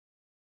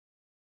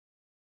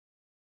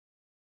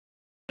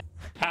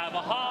Have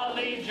a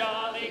holly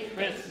jolly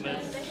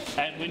Christmas,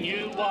 and when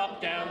you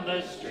walk down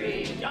the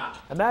street.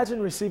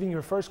 Imagine receiving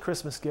your first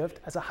Christmas gift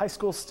as a high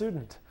school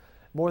student.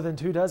 More than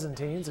 24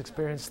 teens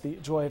experienced the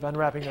joy of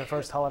unwrapping their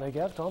first holiday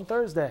gift on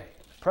Thursday.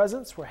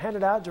 Presents were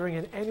handed out during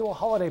an annual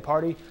holiday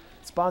party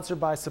sponsored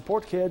by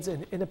Support Kids,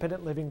 an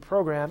independent living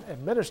program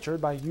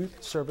administered by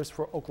Youth Service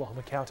for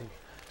Oklahoma County.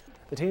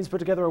 The teens put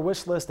together a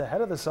wish list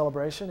ahead of the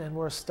celebration and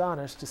were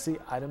astonished to see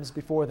items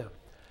before them.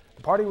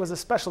 The party was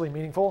especially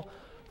meaningful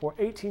for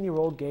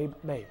 18-year-old Gabe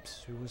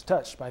Mapes, who was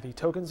touched by the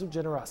tokens of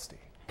generosity.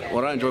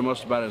 What I enjoy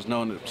most about it is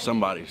knowing that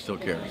somebody still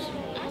cares.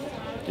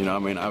 You know, I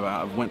mean,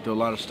 I've went through a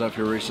lot of stuff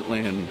here recently,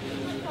 and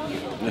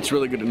it's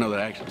really good to know that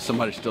actually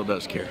somebody still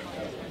does care.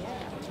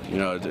 You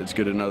know, it's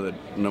good to know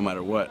that no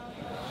matter what,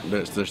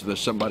 there's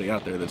somebody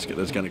out there that's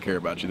going to care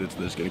about you,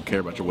 that's going to care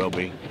about your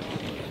well-being.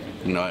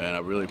 You know, and I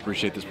really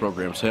appreciate this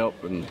program's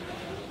help, and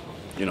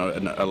you know,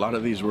 and a lot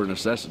of these were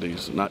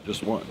necessities, not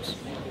just wants.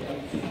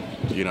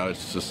 You know,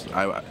 it's just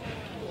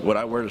what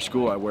I wear to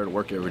school, I wear to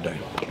work every day,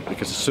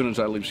 because as soon as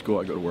I leave school,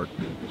 I go to work,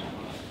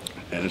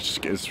 and it's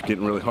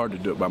getting really hard to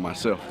do it by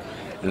myself.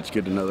 And it's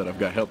good to know that I've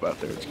got help out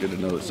there. It's good to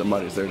know that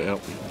somebody's there to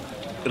help me.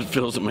 It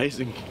feels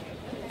amazing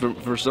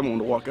for someone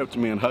to walk up to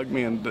me and hug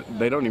me, and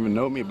they don't even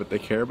know me, but they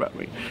care about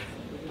me.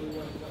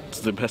 It's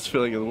the best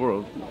feeling in the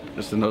world,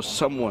 is to know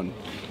somebody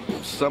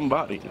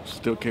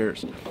still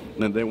cares,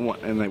 and they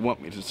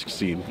want me to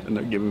succeed, and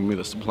they're giving me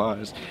the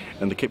supplies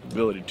and the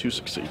capability to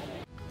succeed.